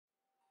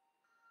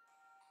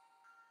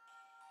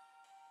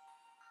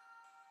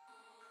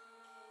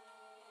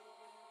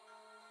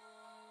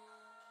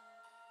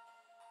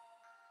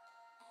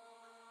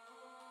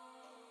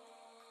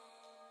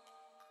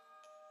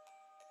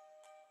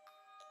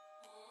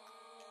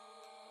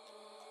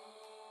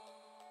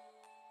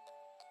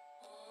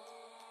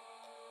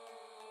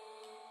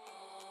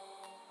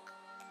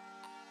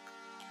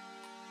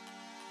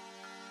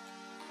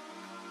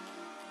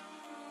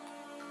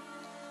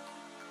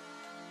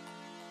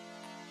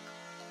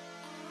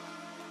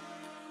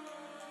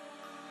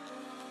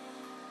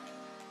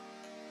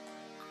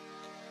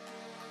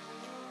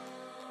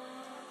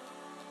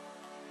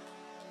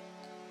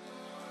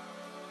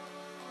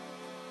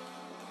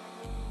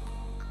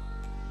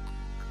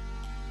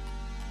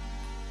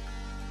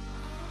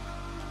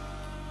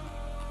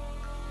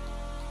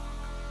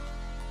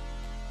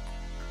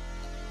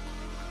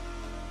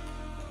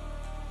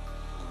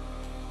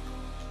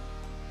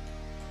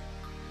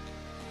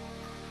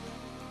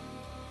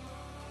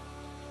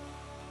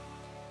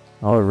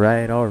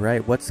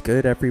Alright, what's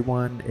good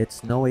everyone?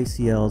 It's No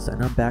ACLs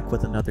and I'm back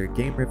with another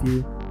game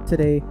review.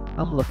 Today,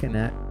 I'm looking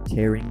at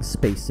Tearing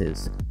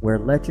Spaces, where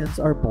legends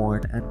are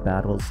born and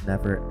battles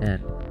never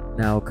end.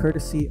 Now,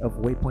 courtesy of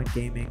Waypoint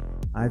Gaming,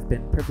 I've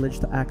been privileged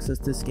to access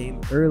this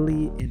game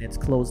early in its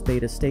closed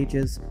beta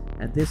stages,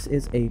 and this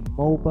is a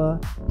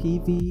MOBA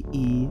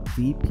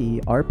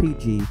PvEvP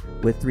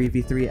RPG with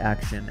 3v3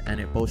 action, and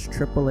it boasts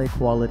AAA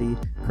quality,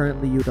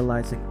 currently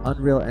utilizing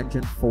Unreal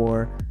Engine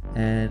 4.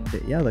 And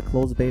yeah, the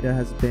closed beta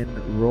has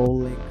been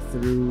rolling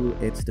through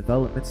its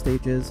development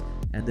stages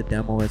and the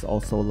demo is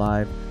also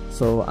live.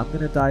 So I'm going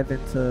to dive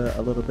into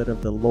a little bit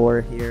of the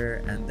lore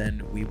here and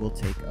then we will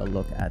take a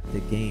look at the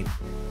game.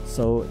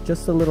 So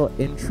just a little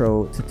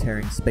intro to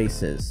Tearing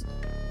Spaces.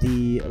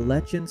 The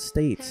legend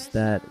states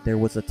that there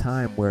was a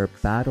time where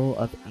battle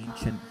of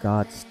ancient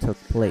gods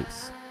took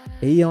place.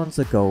 Aeons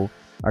ago,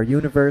 our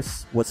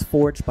universe was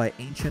forged by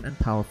ancient and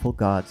powerful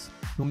gods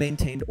who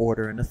maintained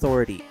order and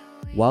authority.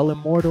 While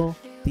immortal,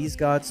 these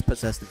gods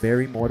possessed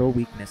very mortal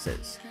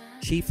weaknesses,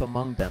 chief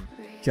among them,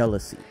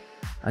 jealousy.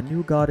 A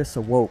new goddess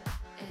awoke,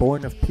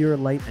 born of pure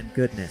light and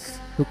goodness,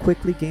 who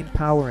quickly gained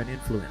power and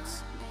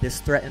influence.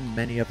 This threatened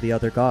many of the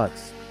other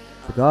gods.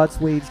 The gods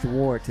waged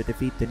war to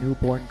defeat the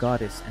newborn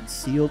goddess and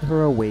sealed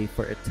her away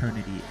for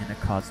eternity in a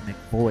cosmic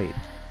void.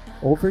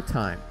 Over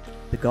time,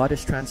 the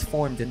goddess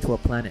transformed into a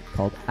planet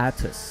called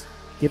Atus,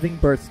 giving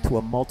birth to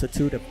a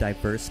multitude of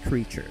diverse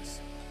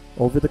creatures.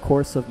 Over the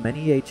course of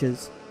many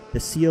ages, the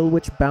seal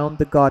which bound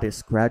the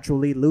goddess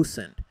gradually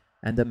loosened,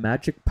 and the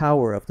magic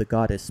power of the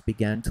goddess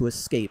began to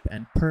escape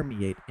and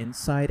permeate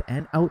inside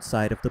and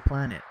outside of the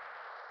planet.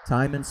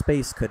 Time and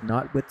space could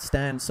not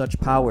withstand such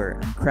power,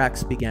 and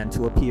cracks began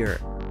to appear,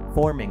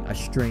 forming a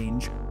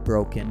strange,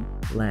 broken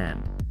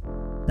land.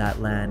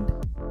 That land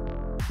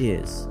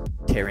is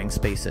Tearing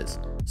Spaces.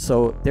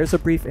 So there's a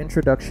brief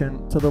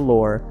introduction to the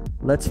lore.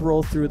 Let's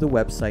roll through the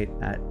website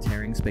at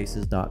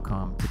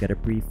tearingspaces.com to get a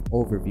brief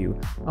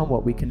overview on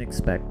what we can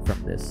expect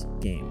from this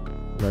game.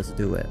 Let's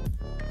do it.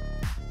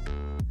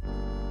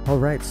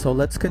 Alright, so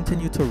let's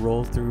continue to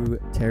roll through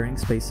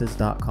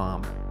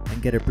tearingspaces.com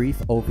and get a brief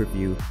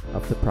overview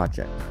of the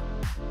project.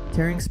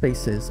 Tearing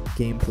Spaces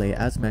gameplay,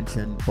 as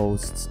mentioned,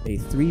 boasts a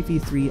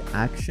 3v3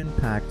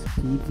 action-packed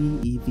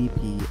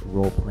PvEvP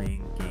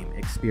role-playing game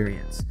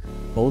experience.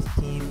 Both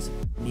teams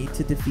need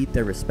to defeat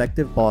their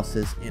respective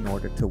bosses in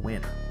order to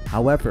win.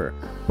 However,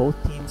 both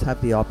teams have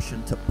the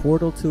option to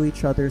portal to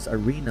each other's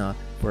arena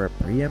for a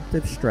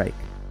preemptive strike.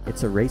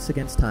 It's a race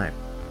against time.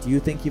 Do you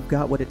think you've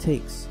got what it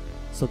takes?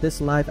 So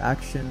this live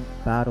action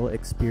battle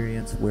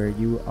experience where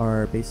you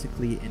are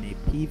basically in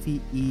a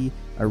PvE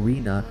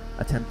arena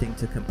attempting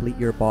to complete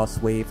your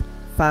boss wave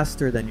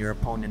faster than your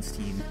opponent's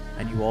team,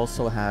 and you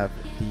also have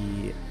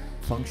the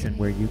function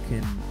where you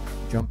can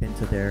jump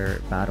into their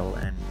battle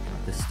and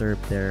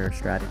disturb their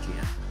strategy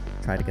and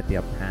try to get the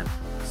upper hand.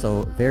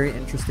 So very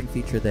interesting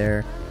feature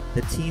there.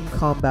 The team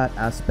combat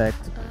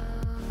aspect,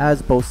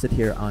 as boasted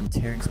here on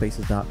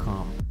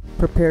tearingspaces.com.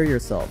 Prepare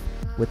yourself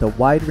with a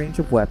wide range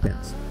of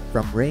weapons,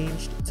 from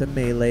ranged to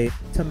melee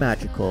to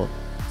magical.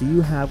 Do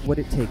you have what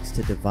it takes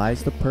to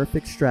devise the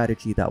perfect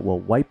strategy that will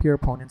wipe your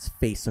opponent's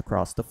face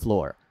across the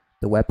floor?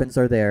 The weapons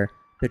are there,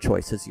 the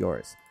choice is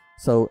yours.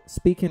 So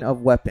speaking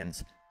of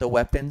weapons, the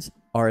weapons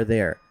are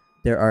there.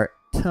 There are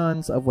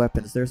tons of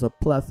weapons. There's a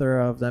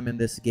plethora of them in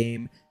this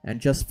game, and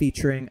just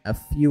featuring a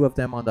few of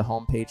them on the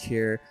homepage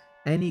here.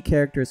 Any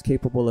character is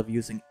capable of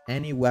using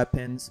any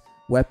weapons.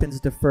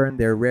 Weapons differ in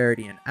their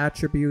rarity and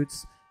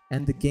attributes,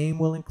 and the game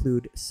will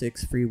include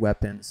 6 free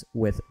weapons,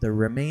 with the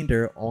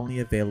remainder only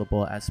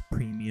available as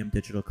premium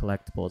digital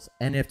collectibles,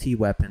 NFT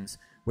weapons,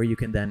 where you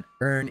can then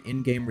earn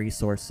in-game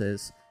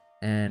resources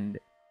and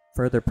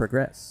further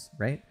progress,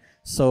 right?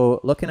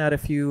 So looking at a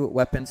few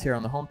weapons here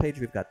on the homepage,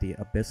 we've got the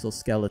Abyssal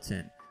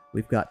Skeleton,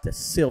 we've got the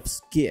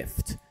Sylph's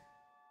Gift,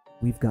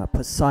 we've got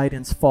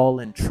Poseidon's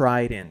Fallen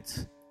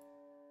Trident,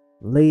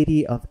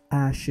 Lady of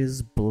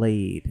Ashes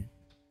Blade,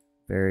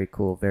 very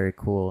cool, very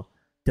cool,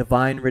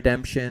 Divine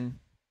Redemption,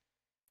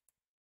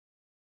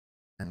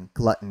 and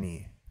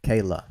Gluttony,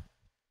 Kayla.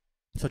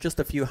 So just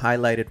a few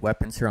highlighted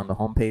weapons here on the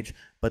homepage,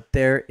 but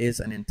there is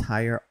an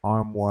entire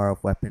armoire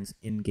of weapons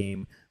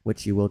in-game,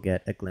 which you will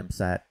get a glimpse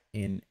at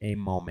in a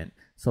moment.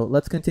 So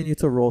let's continue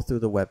to roll through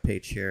the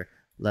webpage here.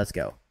 Let's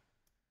go.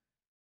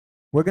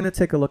 We're going to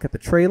take a look at the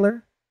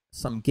trailer,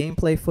 some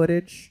gameplay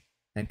footage,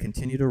 and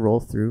continue to roll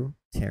through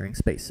Tearing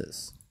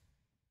Spaces.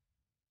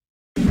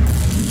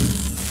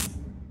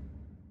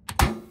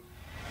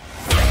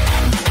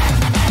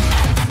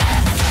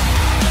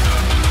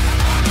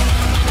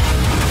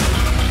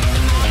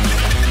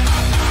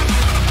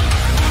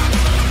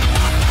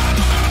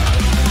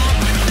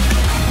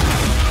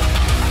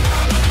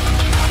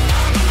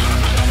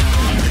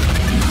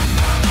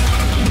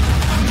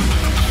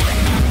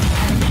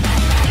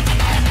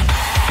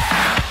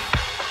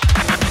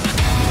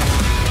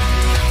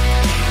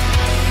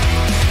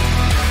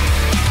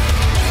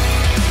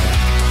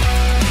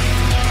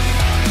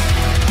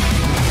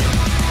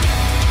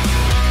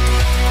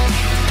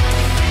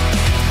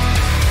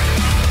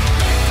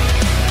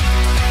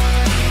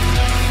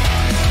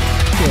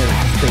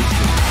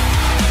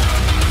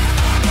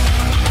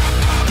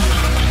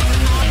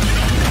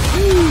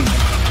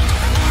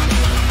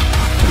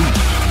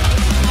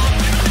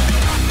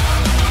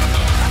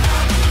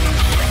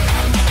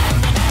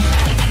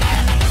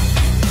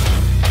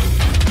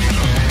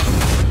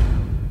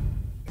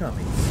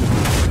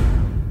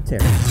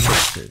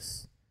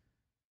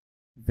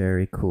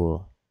 Very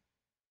cool.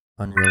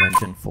 Unreal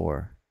Engine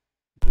 4.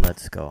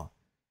 Let's go.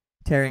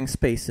 Tearing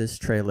Spaces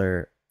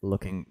trailer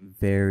looking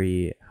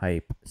very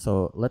hype.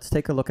 So let's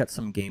take a look at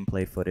some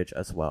gameplay footage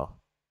as well.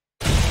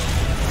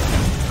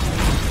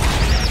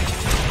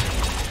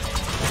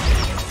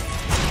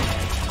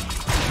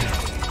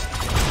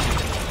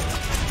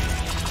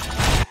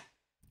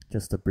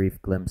 Just a brief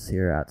glimpse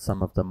here at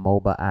some of the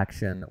MOBA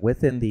action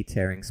within the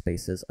Tearing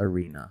Spaces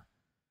arena.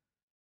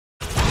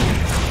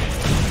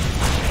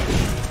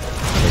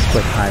 A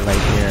quick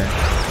highlight here.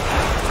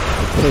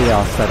 The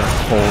chaos that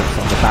unfolds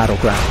on the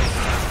battlegrounds.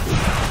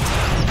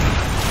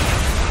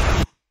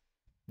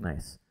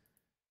 Nice.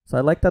 So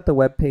I like that the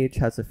webpage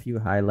has a few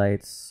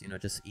highlights,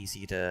 just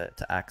easy to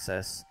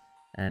access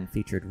and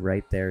featured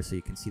right there so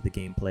you can see the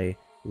gameplay.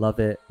 Love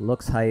it,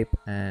 looks hype,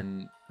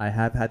 and I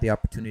have had the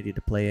opportunity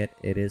to play it.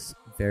 It is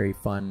very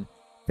fun,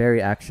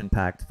 very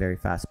action-packed, very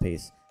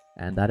fast-paced.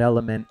 And that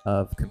element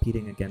of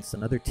competing against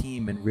another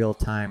team in real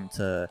time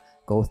to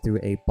go through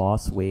a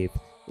boss wave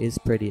is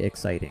pretty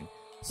exciting.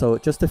 So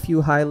just a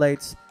few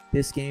highlights.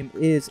 This game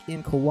is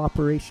in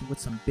cooperation with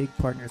some big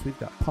partners. We've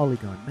got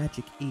Polygon,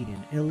 Magic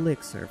Eden,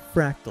 Elixir,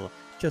 Fractal,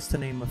 just to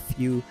name a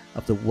few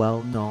of the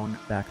well-known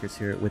backers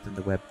here within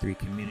the Web3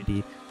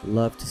 community.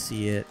 Love to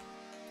see it.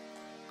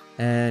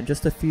 And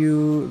just a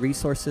few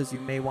resources you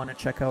may want to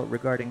check out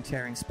regarding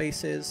Tearing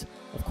Spaces.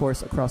 Of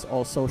course, across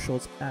all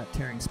socials at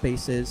Tearing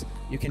Spaces.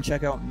 You can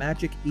check out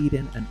Magic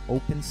Eden and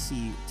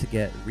OpenSea to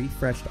get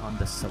refreshed on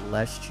the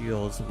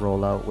Celestials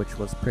rollout, which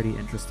was pretty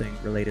interesting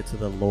related to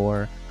the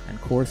lore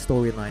and core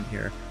storyline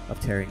here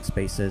of Tearing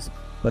Spaces.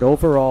 But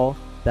overall,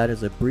 that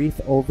is a brief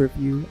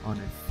overview on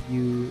a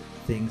few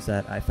things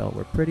that I felt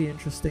were pretty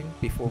interesting.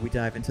 Before we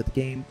dive into the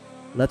game,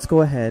 let's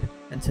go ahead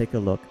and take a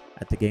look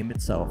at the game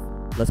itself.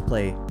 Let's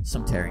play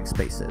some Tearing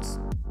Spaces.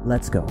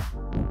 Let's go.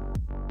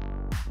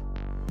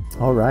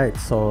 Alright,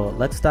 so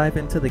let's dive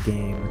into the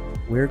game.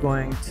 We're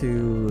going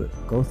to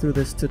go through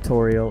this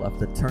tutorial of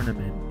the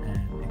tournament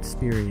and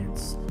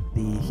experience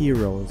the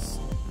heroes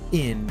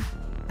in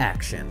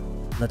action.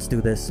 Let's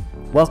do this.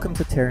 Welcome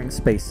to Tearing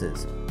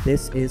Spaces.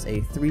 This is a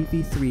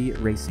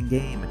 3v3 racing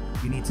game.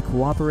 You need to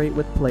cooperate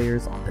with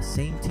players on the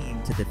same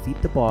team to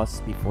defeat the boss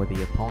before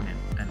the opponent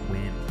and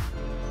win.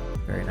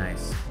 Very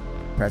nice.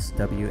 Press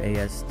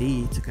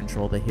WASD to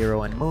control the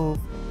hero and move.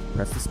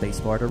 Press the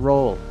spacebar to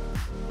roll.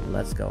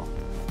 Let's go.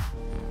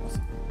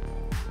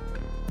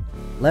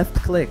 Left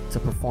click to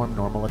perform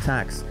normal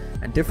attacks,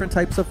 and different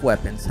types of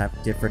weapons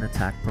have different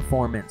attack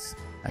performance.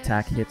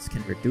 Attack hits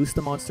can reduce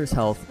the monster's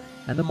health,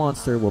 and the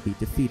monster will be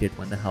defeated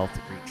when the health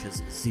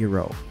reaches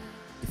 0.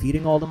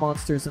 Defeating all the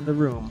monsters in the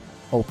room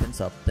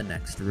opens up the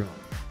next room.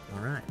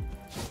 Alright.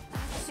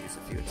 Let's use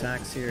a few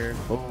attacks here.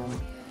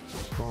 Boom.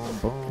 Boom,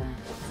 boom.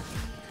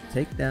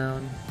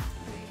 Takedown.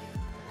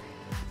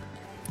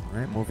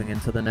 Alright, moving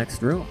into the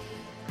next room.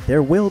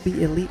 There will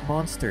be elite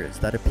monsters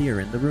that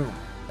appear in the room.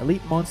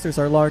 Elite monsters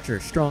are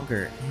larger,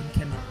 stronger, and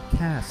can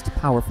cast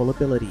powerful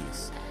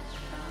abilities.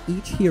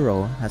 Each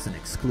hero has an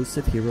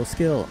exclusive hero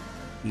skill.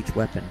 Each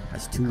weapon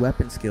has 2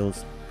 weapon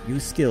skills.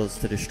 Use skills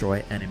to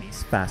destroy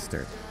enemies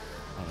faster.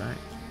 Alright,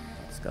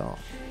 let's go.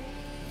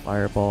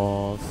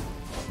 Fireballs.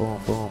 Boom,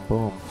 boom,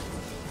 boom.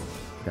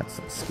 Got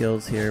some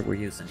skills here. We're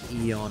using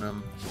E on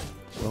them.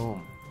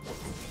 Boom.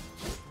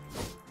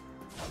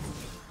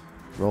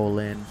 Roll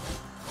in.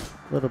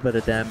 A little bit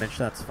of damage,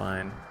 that's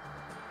fine.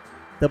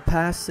 The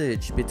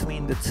passage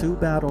between the 2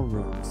 battle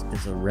rooms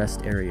is a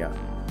rest area,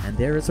 and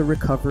there is a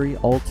recovery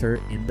altar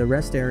in the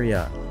rest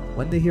area.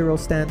 When the hero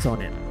stands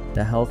on it,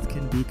 the health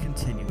can be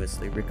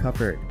continuously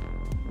recovered.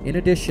 In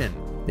addition,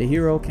 the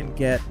hero can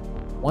get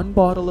 1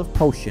 bottle of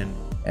potion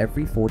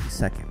every 40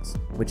 seconds,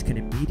 which can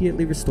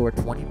immediately restore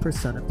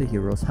 20% of the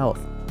hero's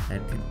health,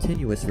 and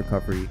continuous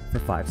recovery for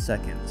 5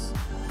 seconds.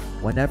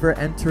 Whenever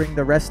entering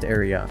the rest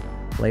area,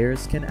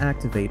 players can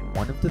activate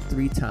one of the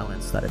 3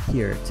 talents that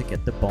appear to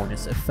get the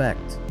bonus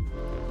effect.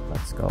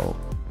 Let's go.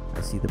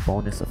 I see the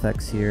bonus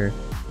effects here.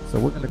 So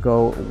we're going to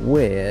go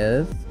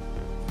with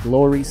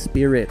Glory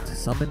Spirit.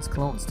 Summons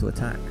clones to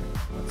attack.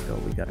 Let's go.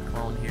 We got a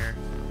clone here.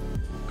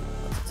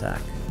 Let's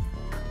attack.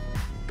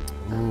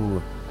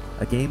 Ooh.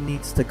 A game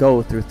needs to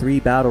go through 3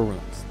 battle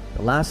rooms.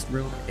 The last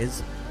room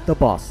is the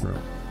boss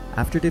room.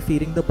 After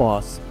defeating the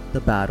boss,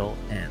 the battle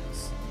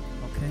ends.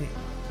 Okay.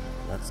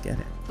 Let's get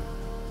it.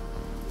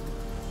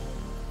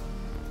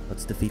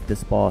 Let's defeat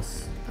this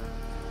boss.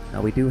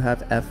 Now we do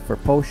have F for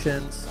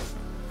potions,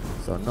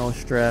 so no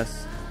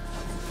stress.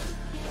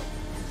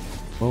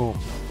 Boom.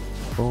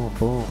 Boom,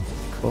 boom,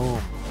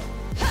 boom,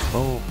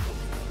 boom.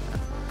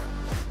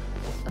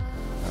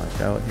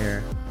 Knock out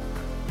here.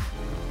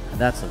 And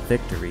that's a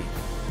victory.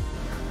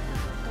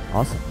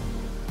 Awesome.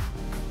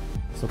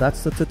 So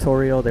that's the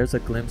tutorial. There's a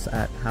glimpse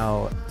at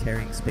how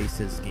Tearing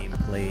Spaces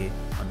gameplay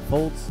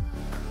unfolds.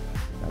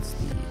 That's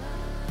the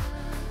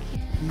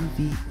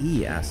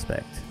PvE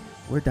aspect.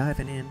 We're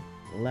diving in.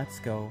 Let's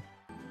go.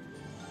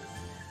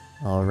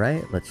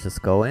 Alright, let's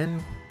just go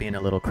in. Being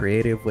a little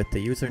creative with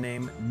the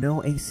username.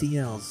 No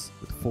ACLs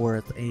with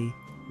 4th A.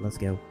 Let's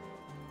go.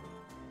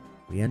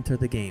 We enter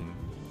the game.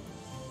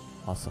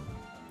 Awesome.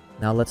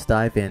 Now let's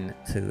dive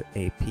into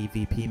a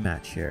PvP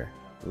match here.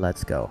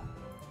 Let's go.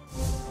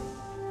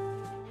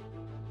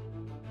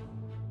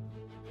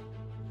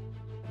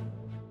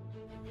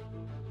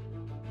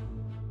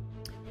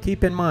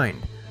 Keep in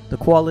mind, the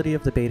quality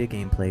of the beta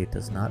gameplay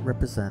does not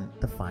represent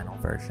the final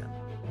version.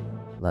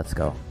 Let's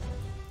go.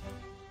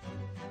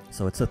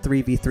 So it's a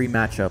 3v3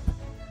 matchup.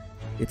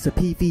 It's a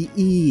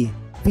PvE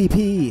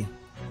VP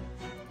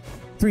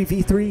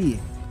 3v3.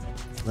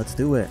 Let's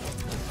do it.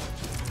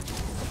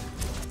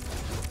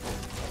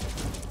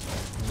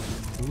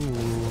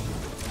 Ooh.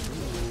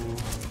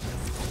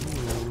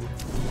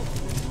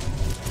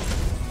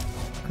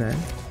 Okay.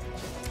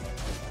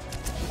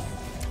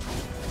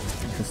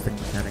 Interesting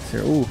mechanics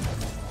here. Ooh.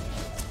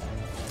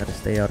 Gotta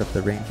stay out of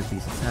the range of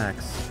these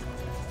attacks.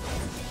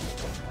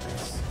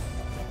 Nice.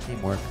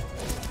 Teamwork.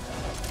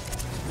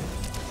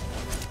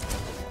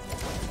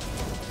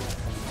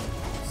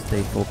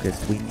 Stay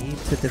focused. We need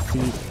to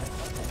defeat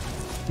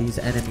these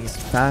enemies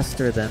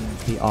faster than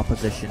the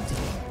opposition team.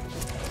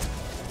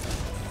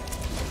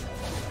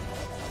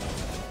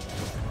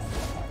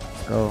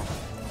 Let's go.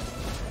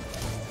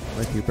 I'm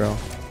with you, bro.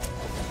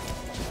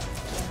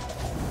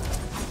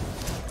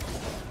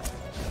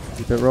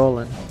 Keep it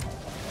rolling.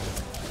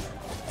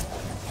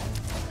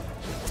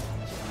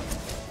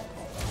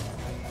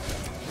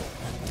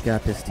 You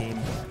got this, team.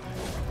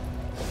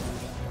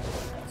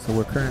 So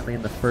we're currently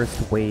in the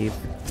first wave.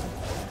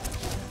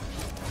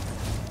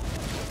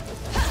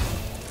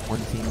 One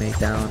teammate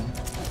down.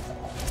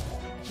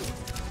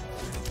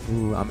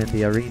 Ooh, I'm in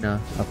the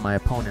arena of my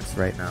opponents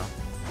right now.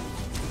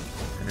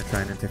 I'm gonna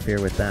try and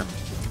interfere with them.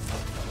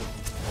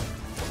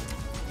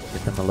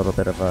 Give them a little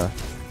bit of a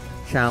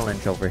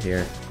challenge over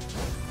here.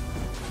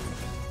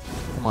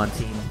 Come on,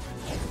 team.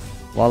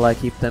 While I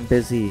keep them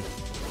busy.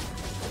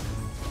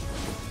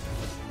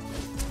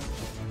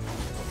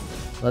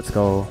 Let's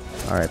go.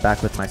 Alright,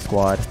 back with my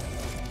squad.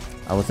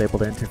 I was able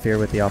to interfere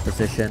with the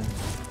opposition.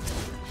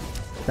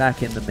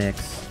 Back in the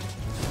mix.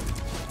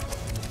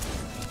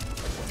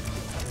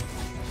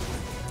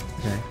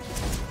 Okay.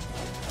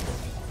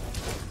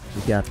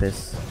 We got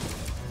this.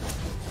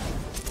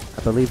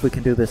 I believe we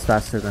can do this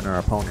faster than our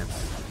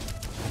opponents.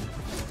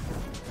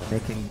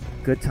 Making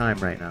good time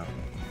right now.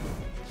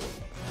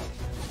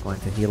 Going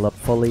to heal up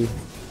fully.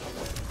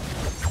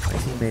 My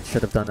teammates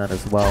should have done that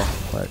as well,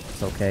 but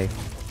it's okay.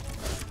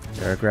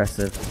 They're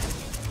aggressive.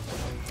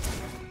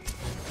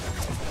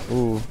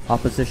 Ooh,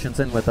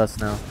 opposition's in with us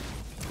now.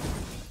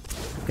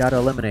 Gotta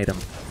eliminate them.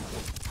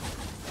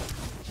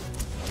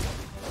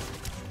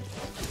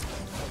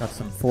 Got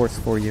some force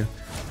for you.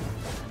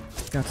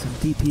 Got some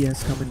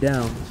DPS coming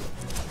down.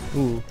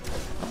 Ooh,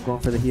 I'm going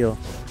for the heal.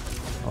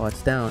 Oh,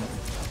 it's down.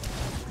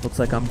 Looks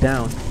like I'm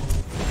down.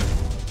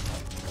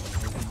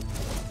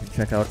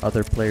 Check out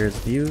other players'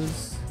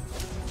 views.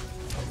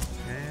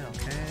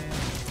 Okay.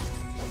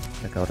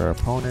 Check out our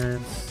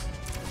opponents.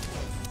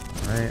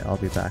 Alright, I'll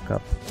be back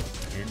up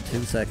in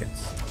 2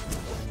 seconds.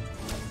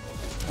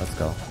 Let's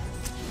go.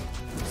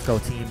 Let's go,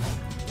 team.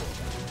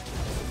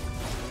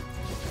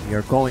 We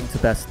are going to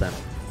best them.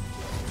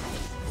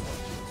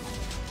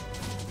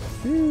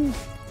 Woo.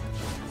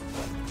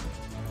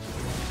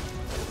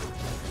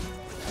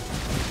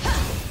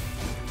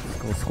 Let's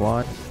go,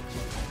 squad.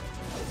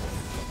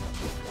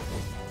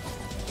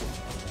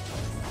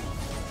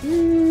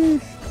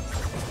 Sheesh.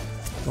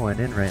 Going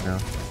in right now.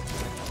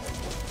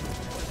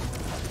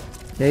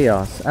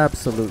 Chaos.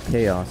 Absolute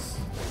chaos.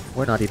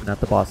 We're not even at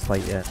the boss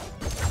fight yet.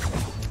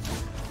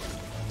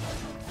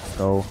 Let's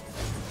go.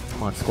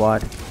 Come on,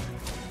 squad.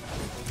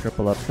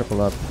 Triple up,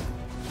 triple up.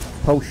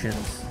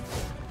 Potions.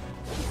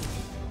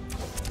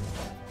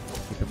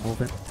 Keep it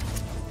moving.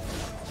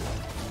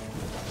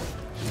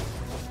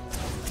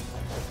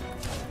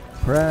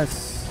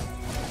 Press.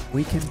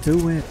 We can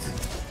do it.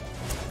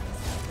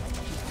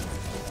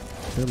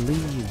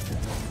 Believe.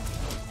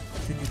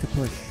 Continue to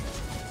push.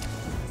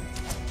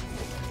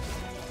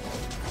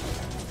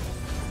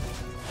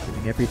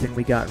 Doing everything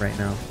we got right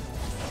now.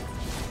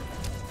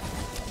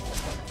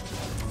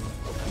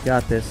 We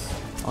got this.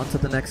 On to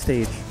the next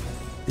stage.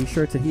 Be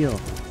sure to heal.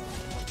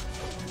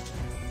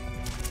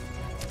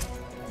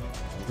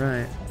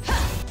 Right.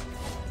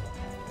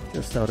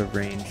 Just out of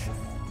range.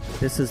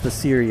 This is the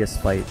serious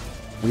fight.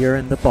 We are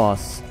in the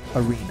boss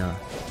arena.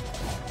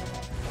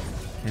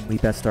 Can we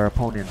best our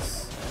opponents?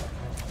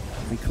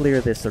 We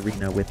clear this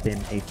arena within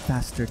a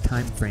faster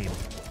time frame.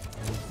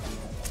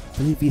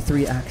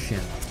 3v3 action.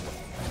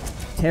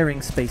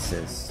 Tearing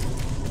spaces.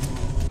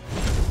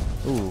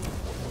 Ooh.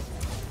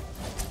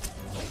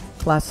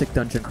 Classic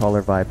dungeon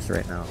crawler vibes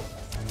right now.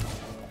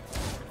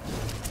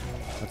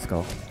 Let's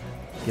go.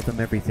 Give them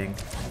everything.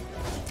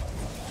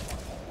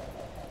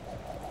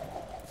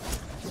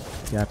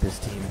 Got this,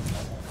 team.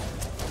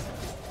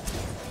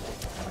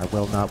 I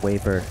will not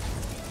waver.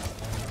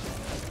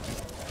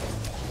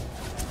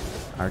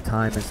 Our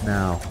time is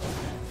now.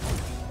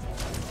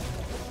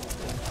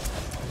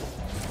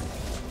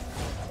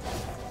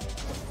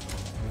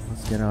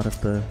 Let's get out of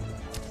the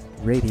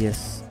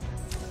radius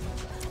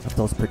of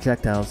those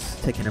projectiles.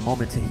 Taking a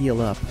moment to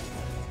heal up.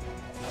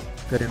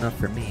 Good enough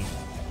for me.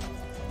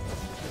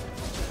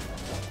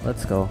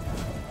 Let's go.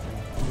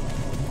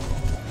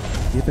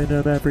 Giving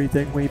them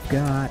everything we've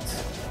got.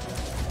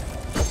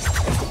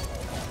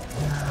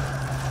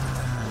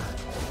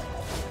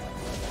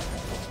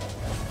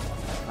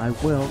 I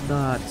will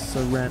not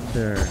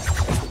surrender.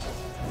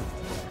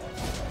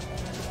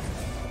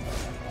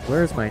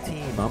 Where's my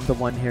team? I'm the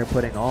one here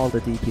putting all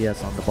the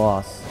DPS on the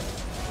boss.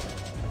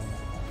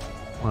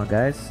 Come on,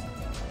 guys.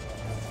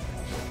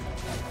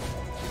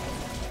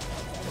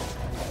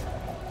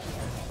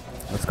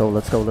 Let's go,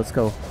 let's go, let's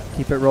go.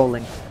 Keep it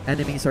rolling.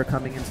 Enemies are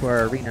coming into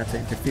our arena to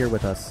interfere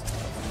with us.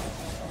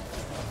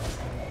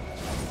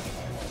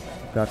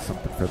 Got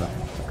something for them.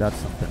 Got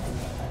something.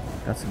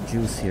 Got some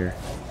juice here.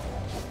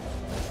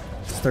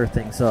 Stir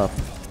things up.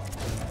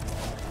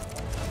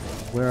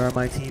 Where are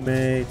my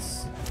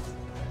teammates?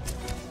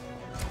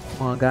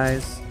 Come on,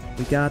 guys.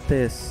 We got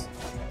this.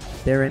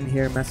 They're in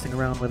here messing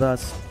around with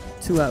us.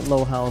 2 at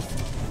low health.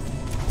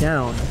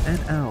 Down and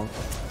out.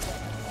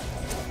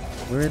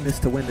 We're in this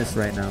to win this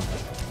right now.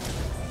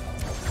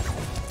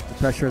 The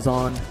pressure's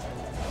on.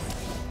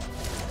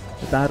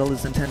 The battle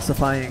is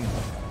intensifying.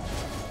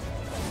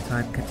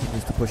 Time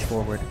continues to push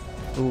forward.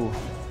 Ooh.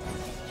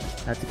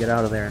 Had to get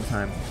out of there in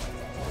time.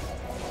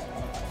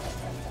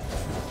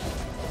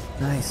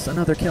 Nice,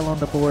 another kill on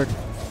the board.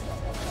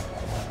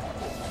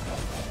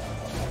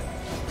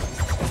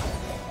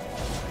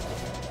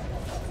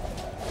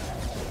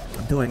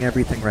 I'm doing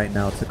everything right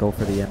now to go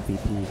for the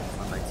MVP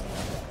on my team.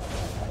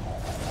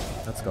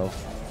 Let's go.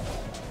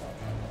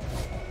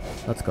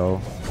 Let's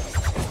go.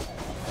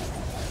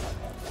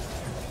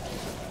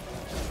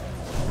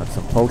 Got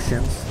some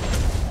potions.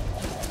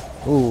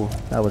 Ooh,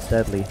 that was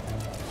deadly.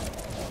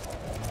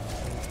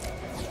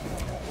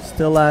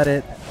 Still at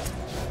it.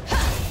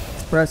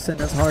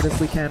 Pressing as hard as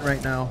we can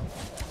right now.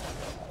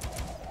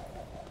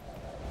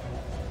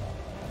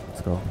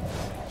 Let's go.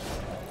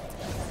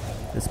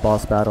 This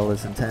boss battle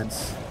is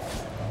intense.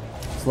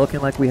 It's looking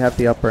like we have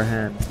the upper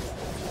hand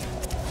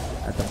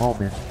at the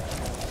moment.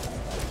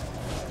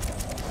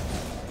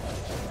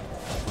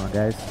 Come on,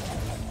 guys.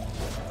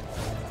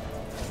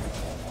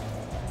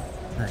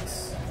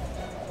 Nice.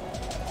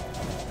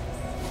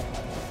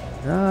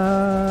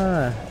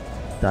 Ah!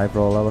 Dive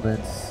roll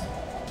elements.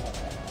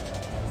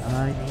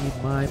 I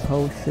need my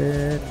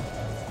potion.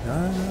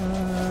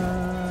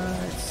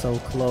 Ah, it's so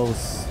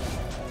close.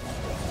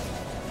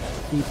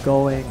 Keep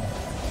going.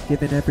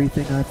 Giving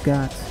everything I've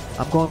got.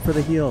 I'm going for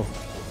the heal.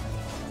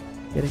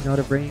 Getting out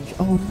of range.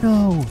 Oh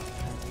no!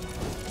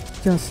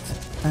 Just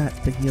at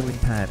the healing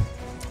pad.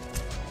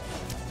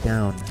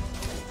 Down.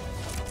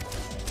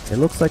 It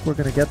looks like we're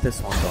gonna get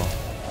this one though.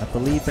 I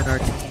believe in our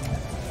team.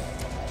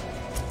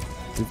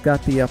 We've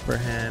got the upper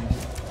hand.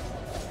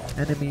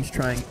 Enemies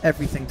trying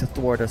everything to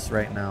thwart us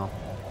right now.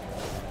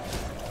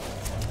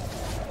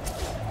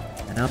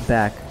 And I'm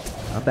back.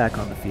 I'm back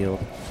on the field.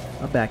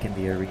 I'm back in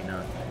the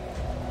arena.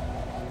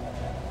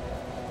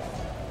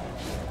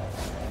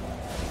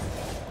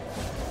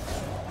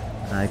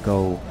 And I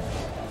go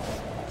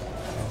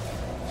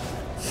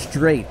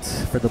straight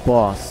for the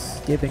boss,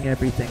 giving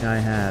everything I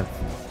have.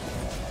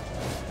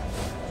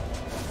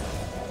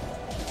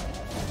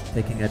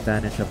 Taking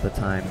advantage of the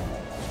time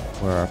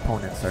where our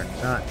opponents are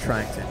not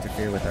trying to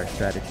interfere with our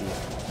strategy,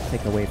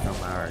 take away from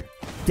our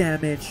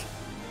damage.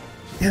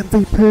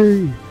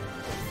 MVP!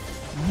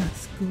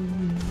 Let's go!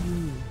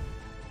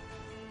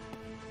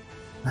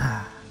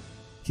 Ah,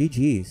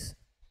 GG's.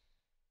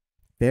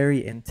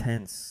 Very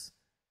intense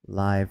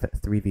live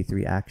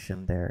 3v3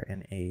 action there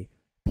in a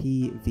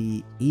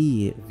PvEvP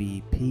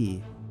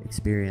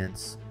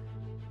experience.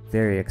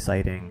 Very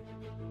exciting,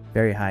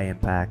 very high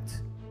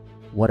impact.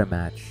 What a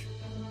match.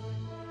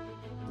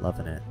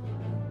 Loving it.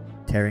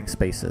 Tearing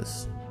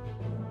spaces.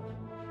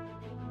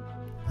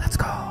 Let's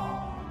go.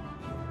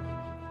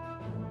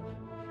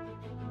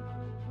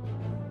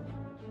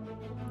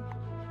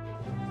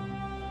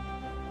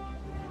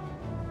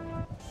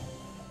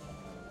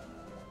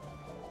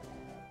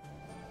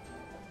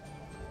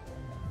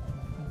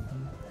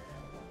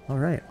 All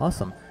right,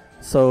 awesome.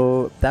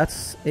 So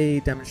that's a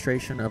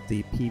demonstration of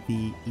the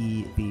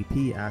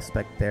PvEvP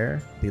aspect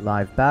there, the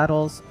live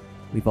battles.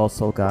 We've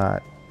also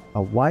got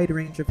a wide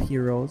range of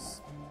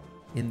heroes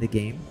in the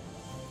game.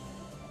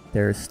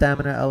 There's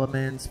stamina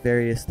elements,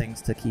 various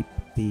things to keep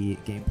the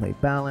gameplay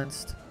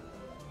balanced.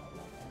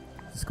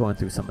 Just going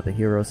through some of the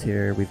heroes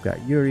here. We've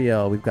got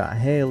Uriel, we've got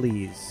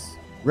Hades,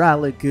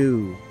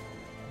 Ralagu,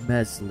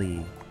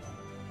 Mesli,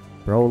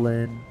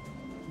 Brolin,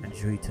 and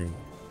Juite.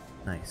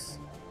 Nice.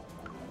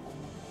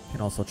 You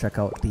can also check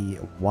out the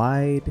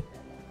wide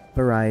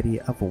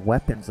variety of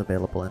weapons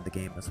available in the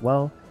game as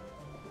well,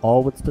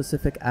 all with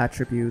specific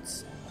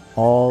attributes,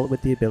 all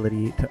with the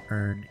ability to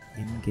earn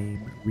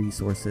in-game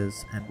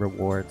resources and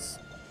rewards.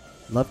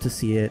 Love to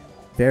see it.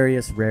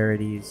 Various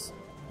rarities.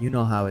 You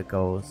know how it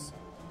goes.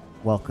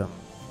 Welcome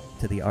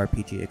to the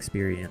RPG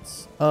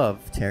experience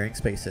of Tearing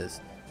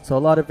Spaces. So a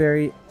lot of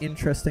very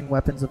interesting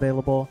weapons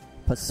available.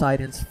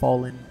 Poseidon's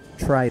Fallen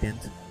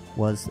Trident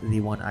was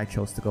the one I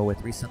chose to go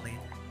with recently,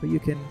 but you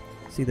can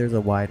See, there's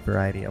a wide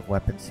variety of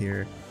weapons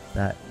here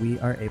that we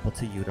are able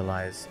to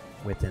utilize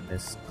within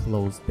this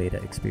closed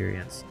beta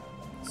experience.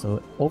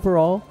 So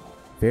overall,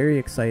 very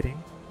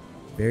exciting,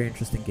 very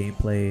interesting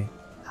gameplay,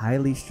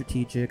 highly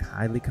strategic,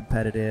 highly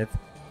competitive,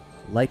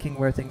 liking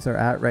where things are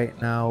at right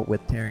now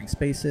with Tearing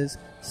Spaces.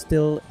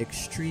 Still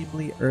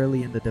extremely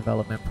early in the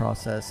development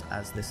process,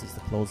 as this is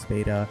the closed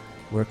beta.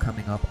 We're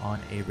coming up on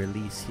a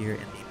release here in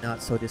the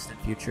not so distant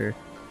future.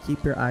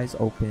 Keep your eyes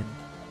open.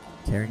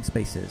 Tearing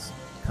Spaces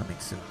coming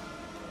soon.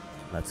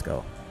 Let's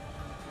go.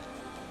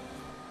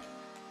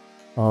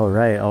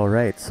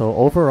 Alright, so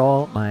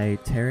overall my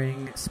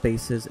Tearing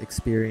Spaces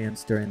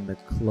experience during the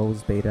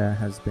closed beta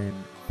has been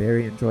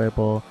very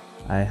enjoyable.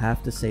 I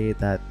have to say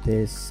that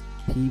this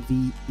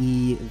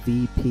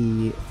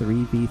PvEvP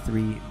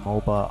 3v3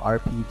 MOBA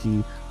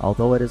RPG,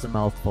 although it is a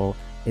mouthful,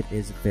 it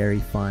is very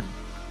fun.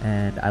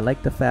 And I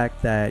like the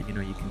fact that, you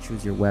know, you can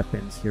choose your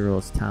weapons,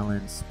 heroes,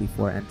 talents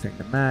before entering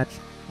the match,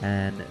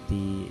 and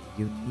the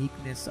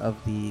uniqueness of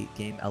the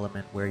game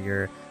element where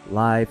you're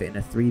live in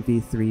a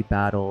 3v3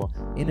 battle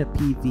in a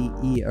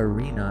PvE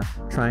arena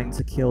trying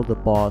to kill the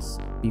boss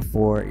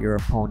before your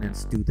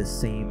opponents do the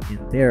same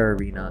in their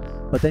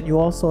arena. But then you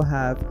also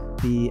have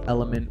the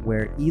element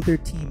where either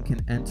team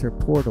can enter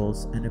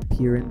portals and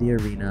appear in the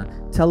arena,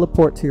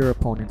 teleport to your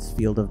opponent's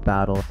field of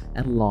battle,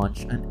 and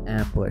launch an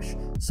ambush.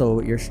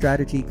 So your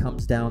strategy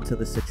comes down to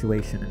the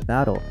situation in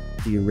battle.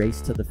 Do you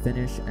race to the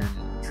finish and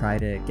try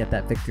to get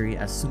that victory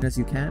as soon as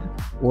you can,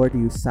 or do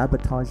you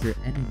sabotage your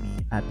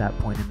enemy at that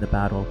point in the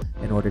battle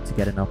in order to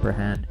get an upper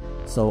hand?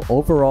 So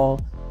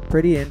overall,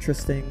 pretty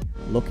interesting.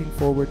 Looking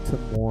forward to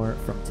more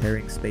from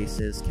Tearing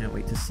Spaces. Can't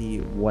wait to see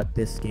what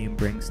this game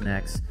brings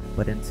next.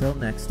 But until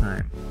next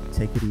time,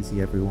 take it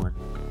easy everyone.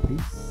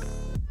 Peace.